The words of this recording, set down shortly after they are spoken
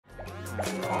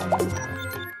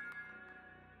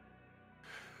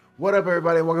What up,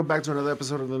 everybody? Welcome back to another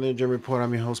episode of the TheNerdGen Report.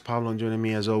 I'm your host, Pablo, and joining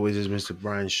me, as always, is Mr.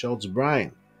 Brian Schultz.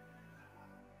 Brian,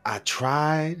 I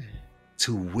tried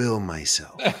to will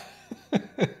myself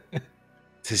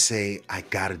to say I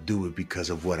gotta do it because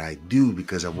of what I do,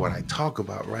 because of what I talk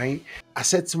about, right? I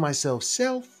said to myself,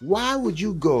 Self, why would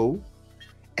you go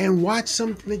and watch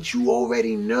something that you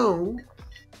already know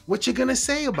what you're gonna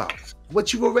say about,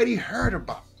 what you've already heard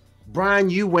about? Brian,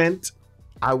 you went.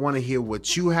 I want to hear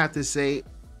what you have to say.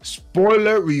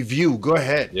 Spoiler review. Go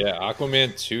ahead. Yeah,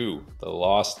 Aquaman 2, The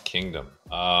Lost Kingdom.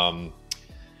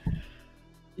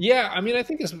 Yeah, I mean, I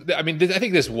think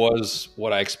this was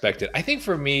what I expected. I think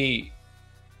for me,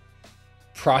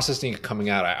 processing it coming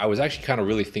out, I was actually kind of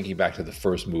really thinking back to the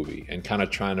first movie and kind of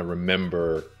trying to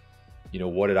remember,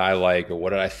 what did I like or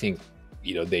what did I think,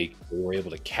 they were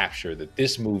able to capture that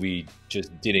this movie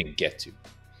just didn't get to.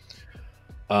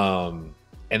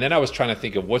 And then I was trying to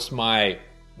think of what's my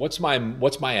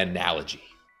analogy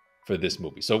for this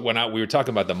movie. So when we were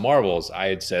talking about the Marvels, I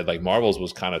had said like Marvels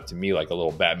was kind of to me like a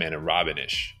little Batman and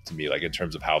Robin-ish to me, like in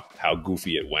terms of how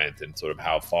goofy it went and sort of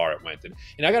how far it went. And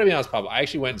I gotta be honest, Pablo, I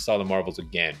actually went and saw the Marvels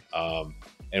again.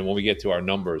 And when we get to our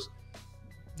numbers,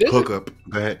 hookup.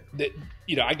 Go ahead.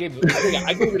 I gave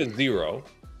it a 0.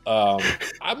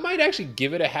 I might actually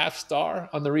give it a half star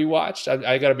on the rewatch.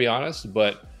 I gotta be honest,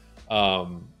 but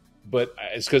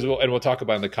it's because we'll talk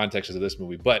about it in the context of this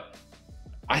movie. But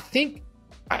I think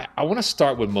I want to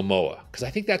start with Momoa because I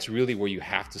think that's really where you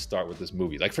have to start with this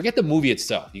movie. Like, forget the movie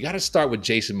itself. You got to start with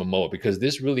Jason Momoa because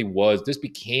this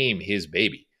became his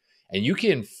baby, and you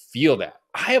can feel that.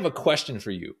 I have a question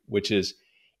for you, which is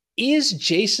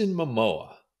Jason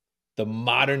Momoa the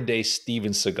modern day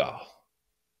Steven Seagal?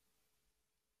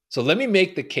 So let me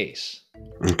make the case.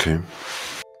 Okay.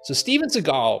 So Steven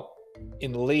Seagal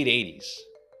in the late 80s,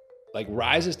 like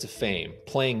rises to fame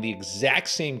playing the exact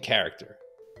same character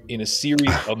in a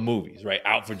series of movies, right?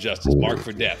 Out for Justice, Marked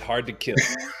for Death, Hard to Kill,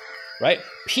 right?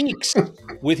 Peaks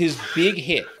with his big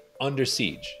hit, Under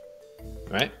Siege,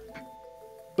 right?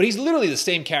 But he's literally the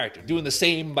same character, doing the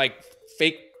same like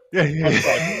fake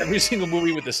every single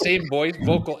movie with the same voice,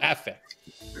 vocal affect.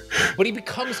 But he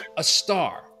becomes a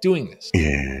star doing this.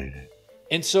 Yeah.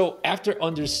 And so after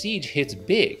Under Siege hits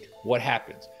big, what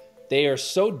happens? They are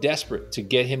so desperate to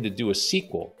get him to do a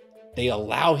sequel, they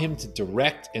allow him to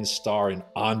direct and star in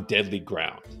On Deadly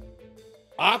Ground.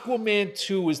 Aquaman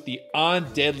 2 is the On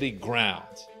Deadly Ground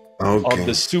of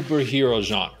the superhero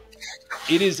genre.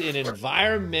 It is an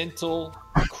environmental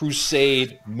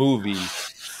crusade movie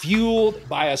fueled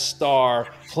by a star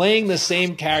playing the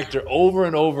same character over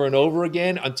and over and over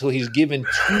again until he's given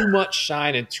too much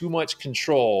shine and too much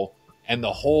control, and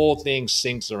the whole thing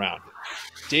sinks around him.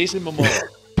 Jason Momoa,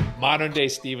 modern day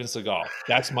Steven Seagal.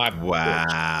 That's my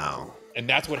wow. pitch. And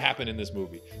that's what happened in this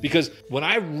movie. Because when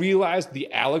I realized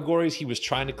the allegories he was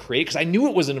trying to create, because I knew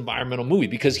it was an environmental movie,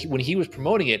 because when he was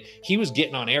promoting it, he was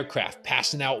getting on aircraft,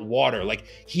 passing out water. Like,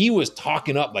 he was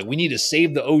talking up, like, we need to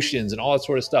save the oceans and all that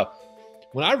sort of stuff.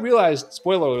 When I realized,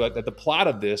 spoiler alert, that the plot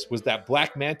of this was that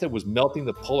Black Manta was melting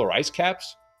the polar ice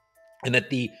caps, and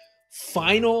that the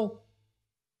final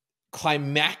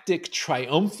climactic,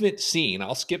 triumphant scene,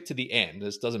 I'll skip to the end.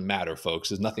 This doesn't matter, folks.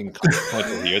 There's nothing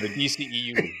consequential here. The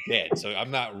DCEU is dead, so I'm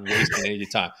not wasting any of your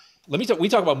time. We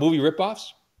talk about movie ripoffs.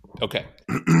 Okay.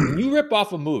 When you rip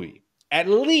off a movie, at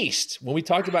least when we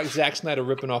talked about Zack Snyder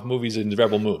ripping off movies in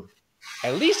Rebel Moon,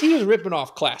 at least he was ripping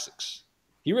off classics.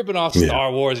 He ripping off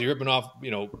Star Wars. He ripping off,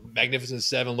 Magnificent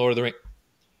Seven, Lord of the Rings.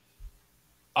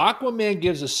 Aquaman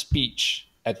gives a speech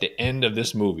at the end of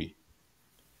this movie,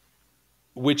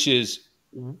 which is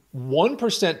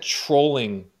 1%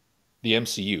 trolling the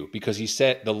MCU, because he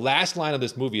said the last line of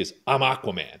this movie is, "I'm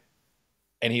Aquaman."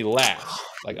 And he laughs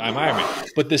like, "I'm Iron Man."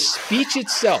 But the speech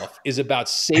itself is about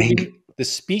saving the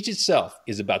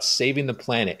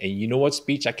planet. And you know what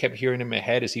speech I kept hearing in my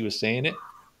head as he was saying it?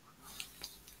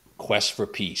 Quest for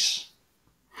Peace.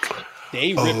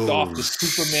 They ripped off the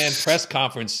Superman press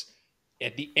conference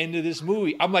at the end of this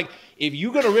movie. I'm like, if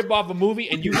you're going to rip off a movie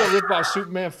and you're going to rip off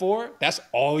Superman 4, that's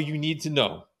all you need to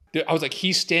know. I was like,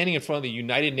 he's standing in front of the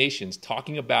United Nations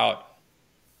talking about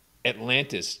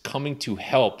Atlantis coming to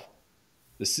help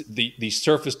the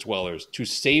surface dwellers to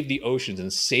save the oceans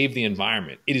and save the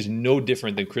environment. It is no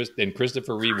different than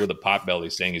Christopher Reeve with a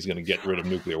potbelly saying he's going to get rid of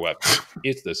nuclear weapons.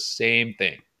 It's the same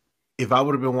thing. If I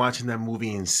would have been watching that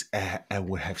movie and I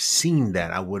would have seen that,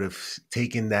 I would have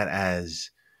taken that as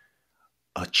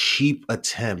a cheap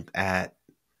attempt at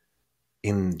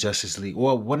in Justice League.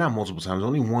 Well, not multiple times,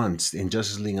 only once in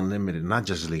Justice League Unlimited. Not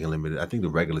Justice League Unlimited. I think the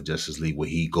regular Justice League where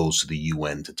he goes to the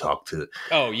UN to talk to.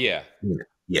 Oh yeah,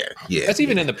 Yeah, yeah, that's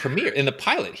even yeah, in the premiere. In the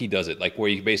pilot, he does it like where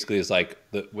he basically is like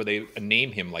where they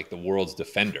name him like the world's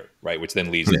defender, right? Which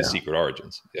then leads to yeah, Secret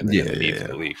Origins and yeah, the need for yeah.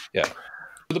 the League. Yeah.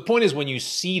 But the point is when you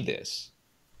see this,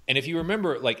 and if you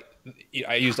remember, like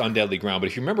I used Undeadly Ground, but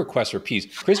if you remember Quest for Peace,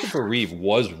 Christopher Reeve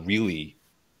was really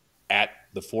at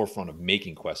the forefront of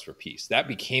making Quest for Peace. That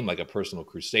became like a personal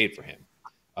crusade for him.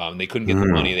 They couldn't get the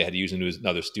money; they had to use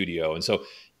another studio, and so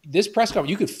this press conference,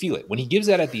 you could feel it when he gives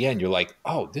that at the end. You're like,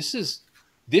 oh, this is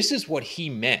what he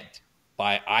meant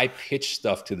by I pitched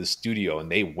stuff to the studio and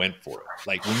they went for it.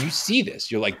 Like when you see this,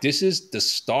 you're like, this is the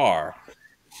star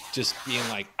just being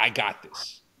like, I got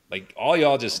this. Like all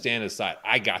y'all just stand aside.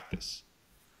 I got this.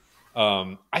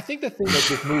 I think the thing that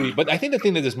this movie, but I think the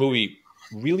thing that this movie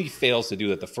really fails to do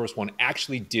that the first one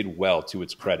actually did well to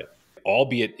its credit,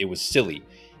 albeit it was silly.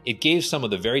 It gave some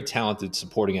of the very talented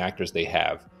supporting actors they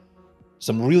have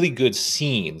some really good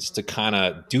scenes to kind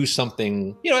of do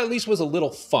something, at least was a little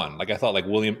fun. Like I thought like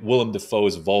Willem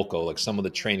Dafoe's Volko, like some of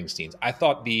the training scenes. I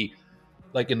thought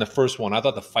like in the first one, I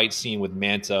thought the fight scene with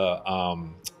Manta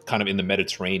kind of in the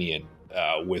Mediterranean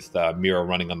with Mira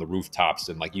running on the rooftops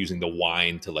and like using the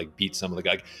wine to like beat some of the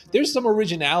guys. Like, there's some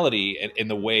originality in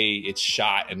the way it's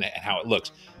shot and how it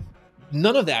looks.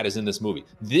 None of that is in this movie.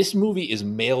 This movie is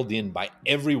mailed in by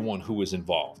everyone who was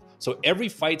involved. So every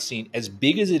fight scene, as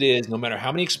big as it is, no matter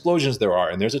how many explosions there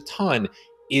are, and there's a ton,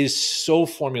 is so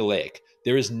formulaic.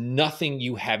 There is nothing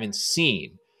you haven't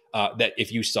seen that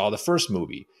if you saw the first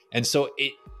movie. And so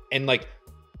like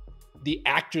the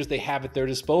actors they have at their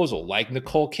disposal, like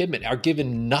Nicole Kidman, are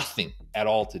given nothing at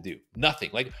all to do. Nothing.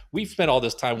 Like we've spent all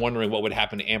this time wondering what would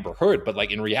happen to Amber Heard, but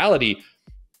like in reality,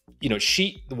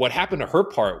 what happened to her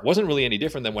part wasn't really any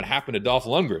different than what happened to Dolph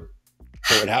Lundgren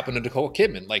or what happened to Nicole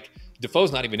Kidman. Like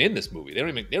Defoe's not even in this movie. They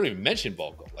don't even mention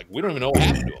Volko. Like we don't even know what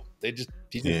happened to him.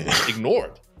 He's just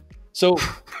ignored. So,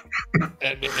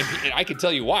 and I can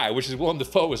tell you why, which is Willem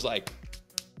Dafoe was like,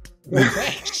 well,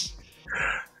 thanks.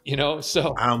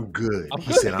 So I'm good. I'm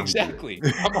He good. said, Exactly.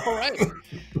 good. I'm all right.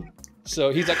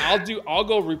 So he's like, I'll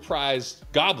go reprise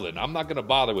Goblin. I'm not going to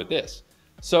bother with this.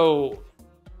 So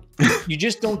you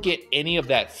just don't get any of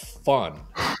that fun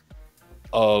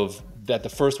of that the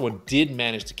first one did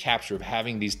manage to capture, of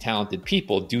having these talented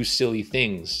people do silly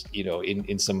things,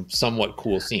 in some somewhat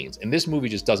cool scenes. And this movie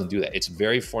just doesn't do that. It's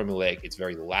very formulaic. It's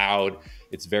very loud.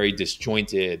 It's very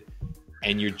disjointed.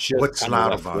 And you're just kind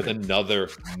of left with another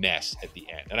mess at the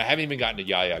end. And I haven't even gotten to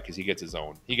Yaya because he gets his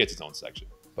own section.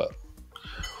 But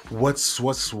what's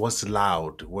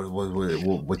loud?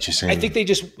 What you're saying? I think they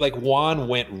just like Juan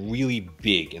went really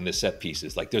big in the set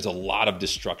pieces. Like there's a lot of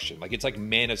destruction. Like it's like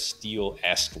Man of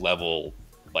Steel-esque level.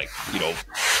 Like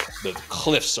the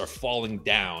cliffs are falling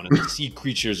down and the sea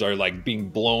creatures are like being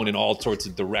blown in all sorts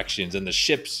of directions, and the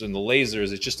ships and the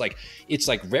lasers. It's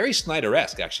like very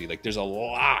Snyder-esque actually. Like there's a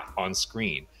lot on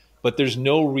screen, but there's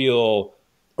no real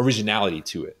originality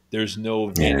to it. There's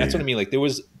no. That's what I mean. Like there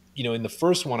was. In the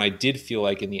first one, I did feel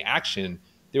like in the action,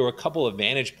 there were a couple of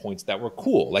vantage points that were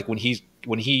cool. Like when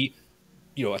he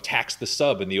attacks the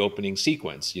sub in the opening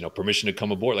sequence, permission to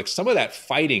come aboard. Like some of that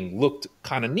fighting looked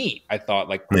kind of neat. I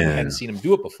thought I hadn't seen him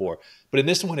do it before. But in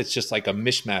this one, it's just like a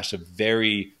mishmash of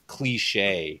very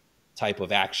cliche type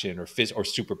of action or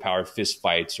superpowered fist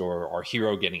fights or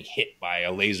hero getting hit by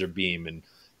a laser beam and,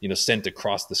 sent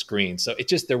across the screen. So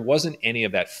there wasn't any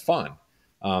of that fun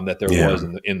that there was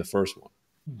in the first one.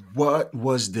 What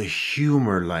was the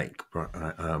humor like,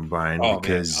 Brian?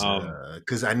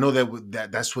 Because I know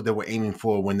that's what they were aiming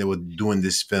for when they were doing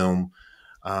this film.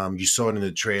 You saw it in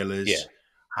the trailers.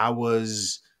 Yeah.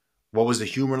 What was the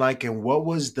humor like, and what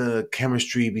was the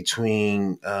chemistry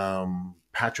between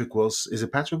Patrick Wilson? Is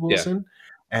it Patrick Wilson?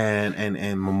 Yeah. And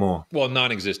Momoa? Well,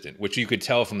 non-existent, which you could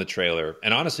tell from the trailer,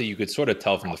 and honestly, you could sort of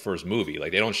tell from the first movie.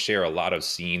 Like they don't share a lot of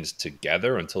scenes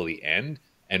together until the end.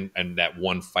 And that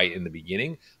one fight in the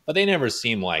beginning, but they never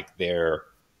seem like they're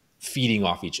feeding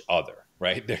off each other,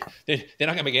 right? They're not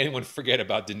gonna make anyone forget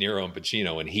about De Niro and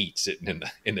Pacino and Heat sitting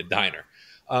in the diner.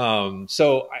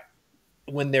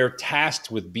 When they're tasked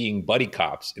with being buddy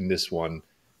cops in this one,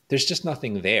 there's just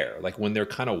nothing there. Like when they're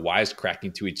kind of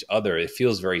wisecracking to each other, it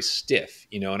feels very stiff,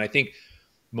 And I think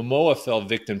Momoa fell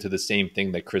victim to the same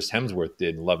thing that Chris Hemsworth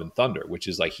did in Love and Thunder, which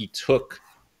is like he took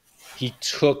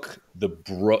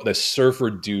the surfer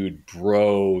dude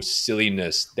bro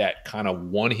silliness that kind of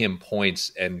won him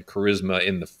points and charisma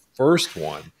in the first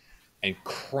one and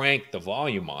cranked the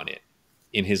volume on it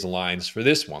in his lines for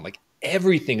this one. Like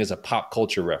everything is a pop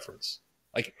culture reference.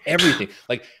 Like everything.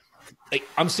 Like like,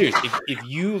 I'm serious. If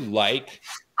you like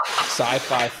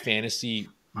sci-fi fantasy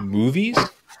movies,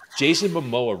 Jason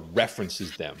Momoa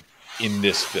references them in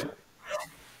this film.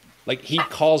 Like, he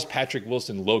calls Patrick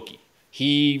Wilson Loki.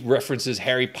 He references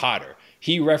Harry Potter.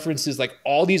 He references like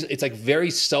all these. It's like very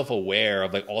self-aware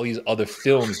of like all these other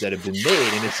films that have been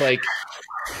made, and it's like,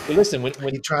 but listen, when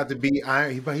He tried to be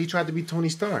Iron, but he tried to be Tony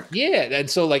Stark. yeah, and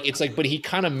so like it's like, but he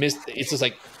kind of missed. It's just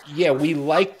like, yeah, we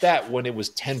like that when it was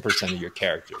 10% of your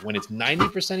character. When it's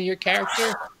 90% of your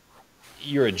character,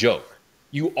 you're a joke.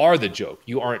 You are the joke.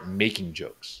 You aren't making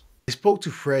jokes. I spoke to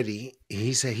Freddie.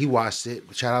 He said he watched it.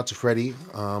 Shout out to Freddie.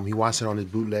 He watched it on his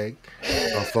bootleg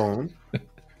phone.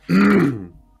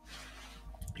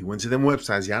 He went to them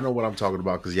websites. Y'all know what I'm talking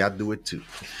about because y'all do it too.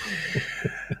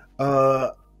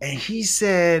 And he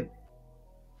said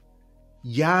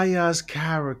Yaya's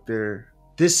character,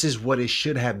 this is what it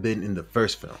should have been in the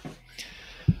first film.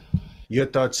 Your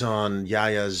thoughts on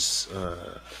Yaya's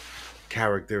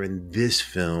character in this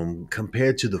film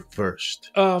compared to the first?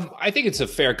 I think it's a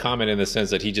fair comment in the sense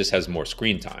that he just has more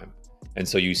screen time. And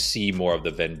so you see more of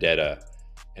the vendetta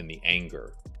and the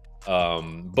anger.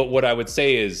 But what I would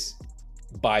say is,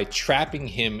 by trapping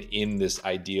him in this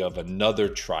idea of another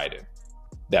trident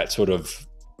that sort of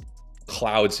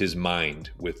clouds his mind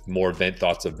with more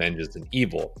thoughts of vengeance and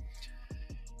evil,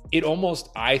 it almost,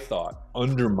 I thought,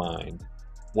 undermined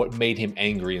what made him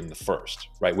angry in the first,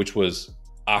 right? Which was,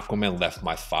 Aquaman left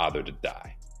my father to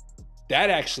die. That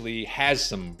actually has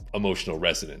some emotional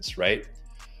resonance, right?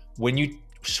 When you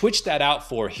switch that out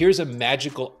for, here's a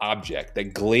magical object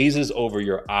that glazes over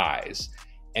your eyes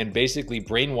and basically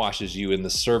brainwashes you in the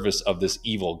service of this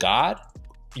evil god,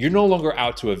 you're no longer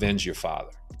out to avenge your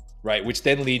father, right? Which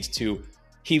then leads to,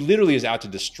 he literally is out to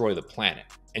destroy the planet.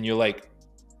 And you're like,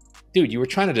 dude, you were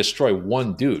trying to destroy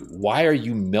one dude. Why are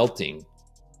you melting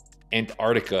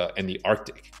Antarctica and the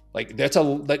Arctic? Like,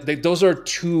 those are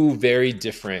two very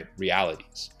different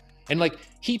realities. And like,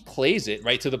 he plays it,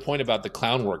 right, to the point about the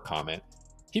clown work comment.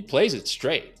 He plays it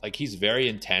straight. Like, he's very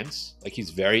intense. Like,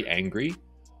 he's very angry.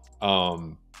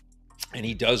 And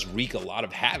he does wreak a lot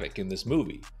of havoc in this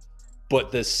movie.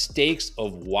 But the stakes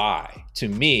of why, to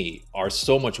me, are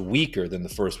so much weaker than the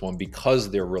first one because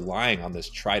they're relying on this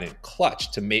trident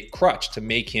crutch to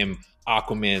make him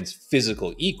Aquaman's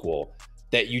physical equal,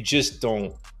 that you just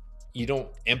don't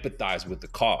empathize with the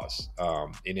cause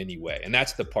in any way. And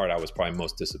that's the part I was probably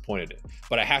most disappointed in.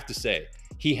 But I have to say,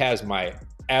 he has my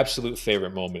absolute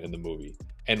favorite moment in the movie.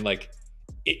 And like,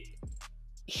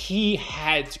 he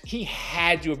had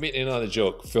to admit in on the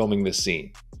joke filming this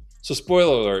scene. So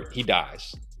spoiler alert, he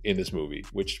dies in this movie,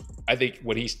 which I think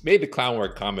when he made the clown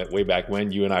work comment way back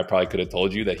when, you and I probably could have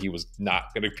told you that he was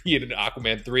not going to be in an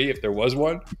Aquaman 3 if there was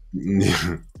one.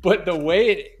 But the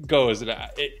way it goes,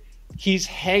 he's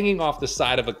hanging off the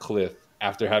side of a cliff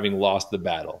after having lost the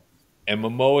battle. And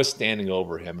Momoa is standing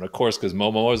over him. And of course, because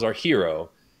Momoa is our hero,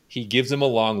 he gives him a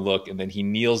long look and then he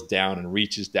kneels down and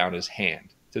reaches down his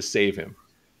hand to save him.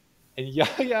 And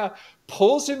Yaya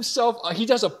pulls himself, he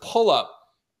does a pull-up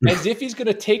as if he's going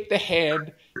to take the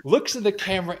hand, looks at the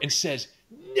camera and says,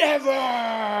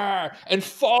 "Never!" and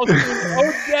falls to his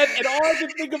own death. And all I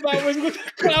could think about was with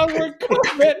the clown work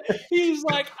comment, he's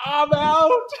like, "I'm out."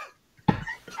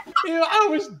 You know, I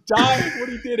was dying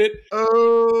when he did it.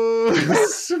 Oh,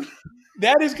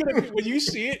 that is going to be, when you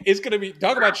see it, it's going to be,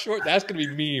 talk about short, that's going to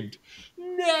be memed.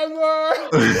 Never!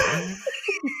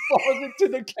 He falls into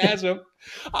the chasm.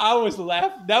 I was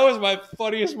laughing. That was my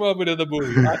funniest moment of the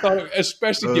movie. I thought,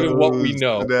 especially given what we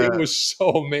know, it was so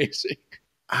amazing.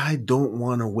 I don't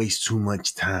want to waste too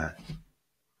much time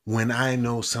when I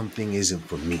know something isn't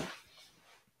for me.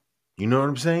 You know what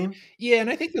I'm saying? Yeah, and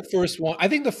I think the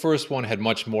first one had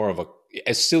much more of a,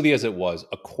 as silly as it was,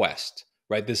 a quest,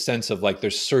 right? This sense of like they're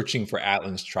searching for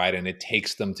Atlan's trident. It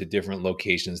takes them to different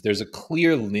locations. There's a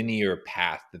clear linear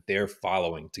path that they're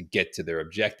following to get to their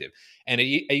objective. And at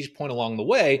each point along the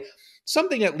way,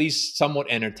 something at least somewhat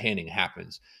entertaining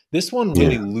happens. This one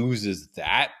really loses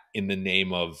that in the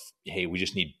name of, hey, we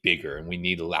just need bigger and we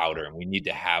need louder and we need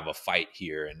to have a fight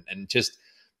here. And just,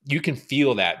 you can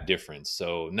feel that difference.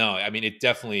 So no, I mean, it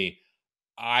definitely,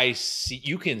 I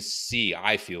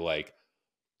feel like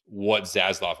what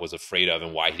Zaslav was afraid of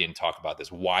and why he didn't talk about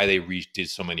this, why they did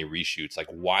so many reshoots, like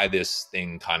why this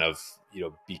thing kind of,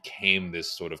 became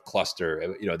this sort of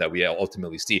cluster, that we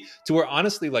ultimately see, to where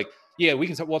honestly, like, yeah,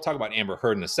 we'll talk about Amber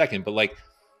Heard in a second, but like,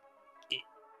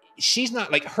 she's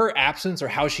not, like, her absence or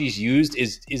how she's used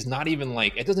is not even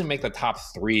like, it doesn't make the top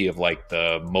 3 of like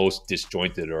the most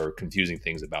disjointed or confusing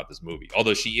things about this movie.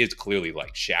 Although she is clearly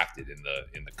like shafted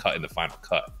in the final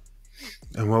cut.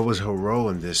 And what was her role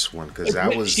in this one? Because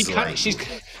that was like She's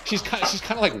kind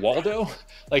of like Waldo.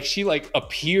 Like she like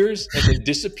appears and then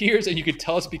disappears, and you could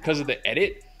tell it's because of the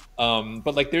edit.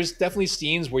 But like there's definitely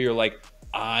scenes where you're like,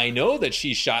 I know that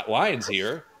she shot lions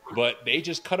here, but they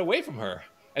just cut away from her.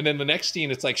 And then the next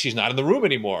scene, it's like she's not in the room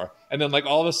anymore. And then like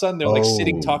all of a sudden they're like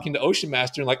sitting talking to Ocean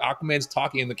Master, and like Aquaman's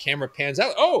talking, and the camera pans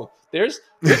out. Oh, there's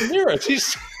Mira.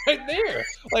 She's right there.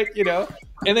 Like, you know.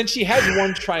 And then she has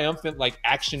one triumphant like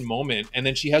action moment, and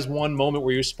then she has one moment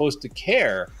where you're supposed to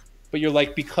care, but you're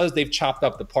like, because they've chopped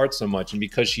up the parts so much, and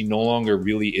because she no longer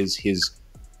really is his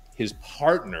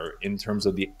partner in terms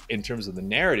of the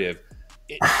narrative,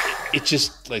 it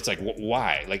just, it's like,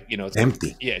 why? Like, you know, it's empty.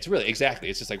 Like, yeah, it's really, exactly.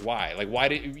 It's just like, why? Like, why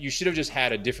did you should have just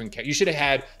had a different you should have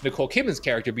had Nicole Kidman's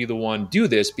character be the one do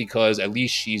this, because at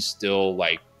least she's still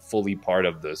like fully part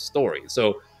of the story.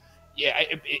 So yeah,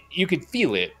 you could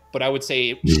feel it, but I would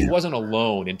say she wasn't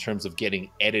alone in terms of getting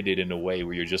edited in a way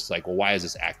where you're just like, well, why is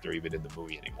this actor even in the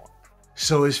movie anymore?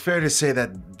 So it's fair to say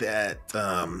that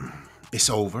it's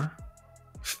over.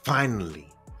 Finally,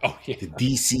 the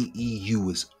DCEU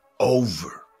is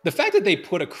over. The fact that they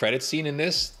put a credit scene in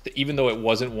this, even though it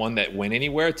wasn't one that went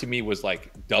anywhere, to me was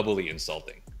like doubly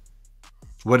insulting.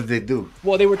 What did they do?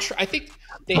 Well, they were. I think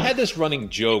they had this running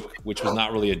joke, which was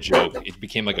not really a joke. It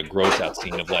became like a gross out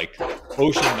scene of like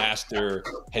Ocean Master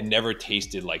had never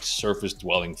tasted like surface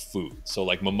dwelling food. So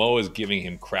like Momoa is giving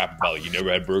him crap about like, you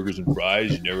never had burgers and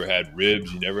fries, you never had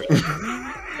ribs, you never.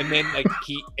 And then like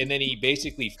he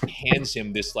basically hands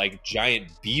him this like giant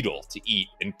beetle to eat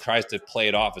and tries to play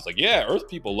it off as like, yeah, Earth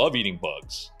people love eating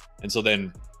bugs. And so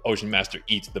then Ocean Master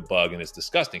eats the bug and it's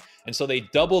disgusting. And so they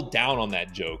doubled down on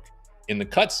that joke in the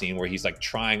cutscene where he's like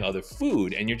trying other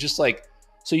food, and you're just like,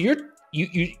 so you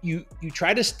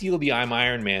try to steal the I'm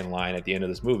Iron Man line at the end of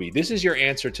this movie. This is your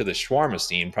answer to the shawarma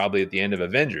scene, probably at the end of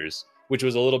Avengers, which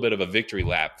was a little bit of a victory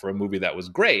lap for a movie that was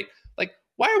great. Like,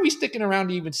 why are we sticking around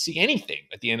to even see anything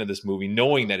at the end of this movie,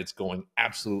 knowing that it's going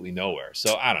absolutely nowhere?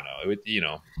 So I don't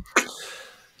know,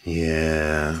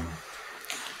 Yeah,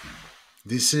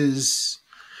 this is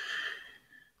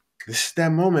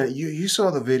that moment. You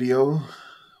saw the video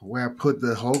where I put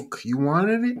the Hulk. You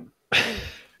wanted it?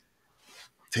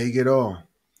 Take it all.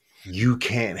 You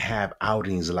can't have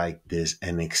outings like this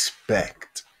and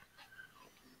expect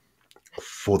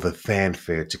for the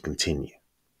fanfare to continue.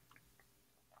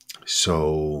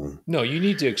 So no, you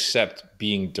need to accept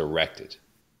being directed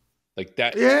like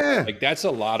that. Yeah, like that's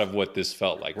a lot of what this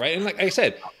felt like, right? And like I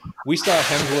said, we saw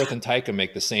Hemsworth and Taika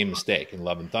make the same mistake in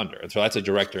Love and Thunder, and so that's a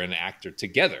director and an actor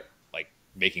together like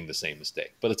making the same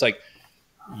mistake. But it's like,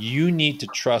 you need to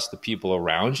trust the people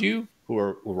around you who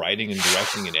are writing and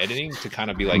directing and editing to kind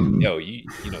of be like, yo, you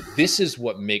know, this is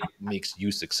what makes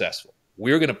you successful.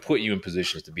 We're going to put you in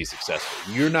positions to be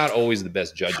successful. You're not always the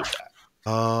best judge of that.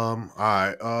 All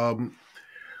right.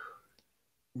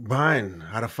 Mine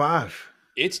out of 5.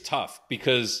 It's tough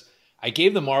because I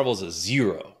gave the Marvels a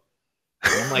 0.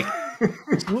 And I'm like,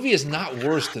 this movie is not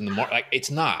worse than the Marvels. Like, it's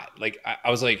not. Like,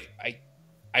 I was like,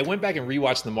 I went back and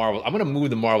rewatched the Marvels. I'm going to move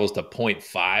the Marvels to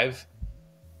 0.5.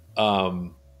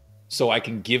 So I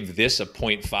can give this a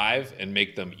 0.5 and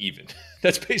make them even.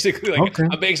 That's basically like, okay.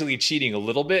 I'm basically cheating a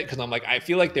little bit because I'm like, I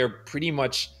feel like they're pretty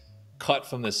much cut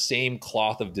from the same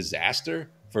cloth of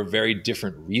disaster for very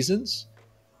different reasons.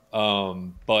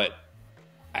 But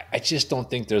I just don't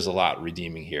think there's a lot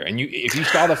redeeming here. And if you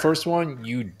saw the first one,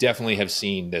 you definitely have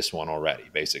seen this one already,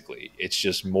 basically. It's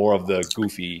just more of the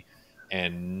goofy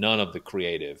and none of the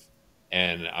creative.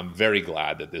 And I'm very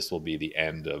glad that this will be the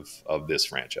end of this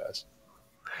franchise.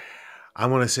 I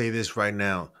want to say this right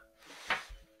now.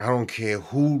 I don't care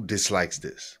who dislikes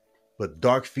this, but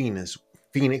Dark Phoenix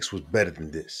was better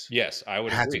than this. Yes, I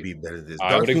would agree. Had to be better than this.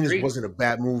 Dark Phoenix wasn't a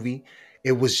bad movie.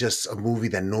 It was just a movie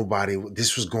that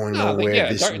this was going nowhere.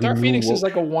 Yeah, Dark Phoenix is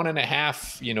like a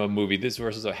 1.5, movie. This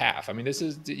versus a half. I mean, this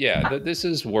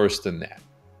is worse than that.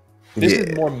 This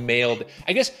is more mailed.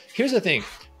 I guess here's the thing: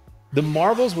 the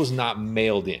Marvels was not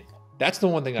mailed in. That's the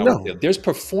one thing I would say. There's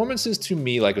performances to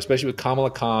me, like especially with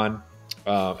Kamala Khan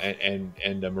and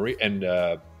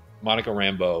Monica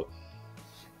Rambeau,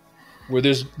 where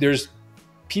there's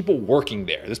people working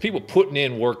there. There's people putting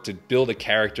in work to build a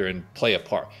character and play a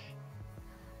part.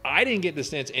 I didn't get the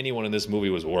sense anyone in this movie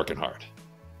was working hard.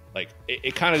 Like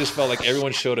it kind of just felt like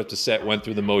everyone showed up to set, went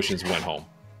through the motions, went home.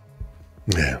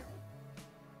 Yeah.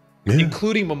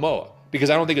 Including Momoa,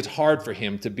 because I don't think it's hard for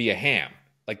him to be a ham.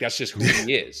 Like that's just who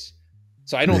he is.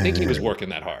 So I don't think he was working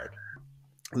that hard.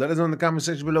 Let us know in the comment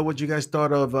section below what you guys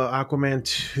thought of Aquaman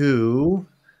 2.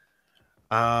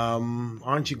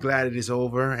 Aren't you glad it is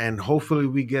over? And hopefully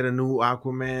we get a new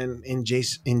Aquaman in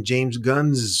James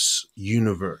Gunn's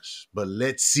universe. But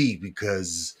let's see,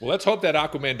 because Well, let's hope that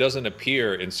Aquaman doesn't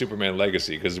appear in Superman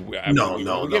Legacy, because no,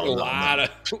 we get a lot of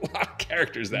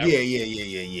characters that way,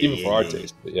 even for our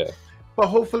taste. But yeah. But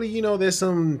hopefully, there's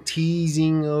some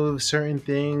teasing of certain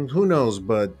things. Who knows?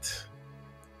 But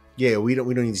yeah, we don't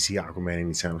need to see Aquaman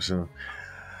anytime soon.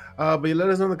 But let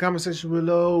us know in the comment section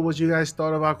below what you guys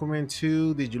thought of Aquaman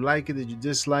 2. Did you like it? Did you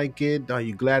dislike it? Are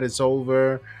you glad it's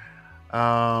over?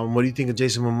 What do you think of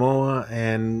Jason Momoa?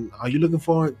 And are you looking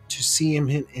forward to see him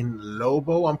in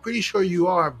Lobo? I'm pretty sure you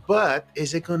are, but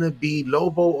is it going to be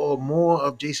Lobo or more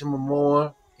of Jason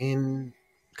Momoa in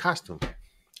costume?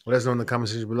 Let us know in the comment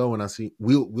section below, and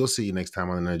we'll see you next time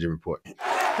on the TheNerdGen Report.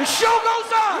 The show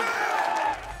goes on!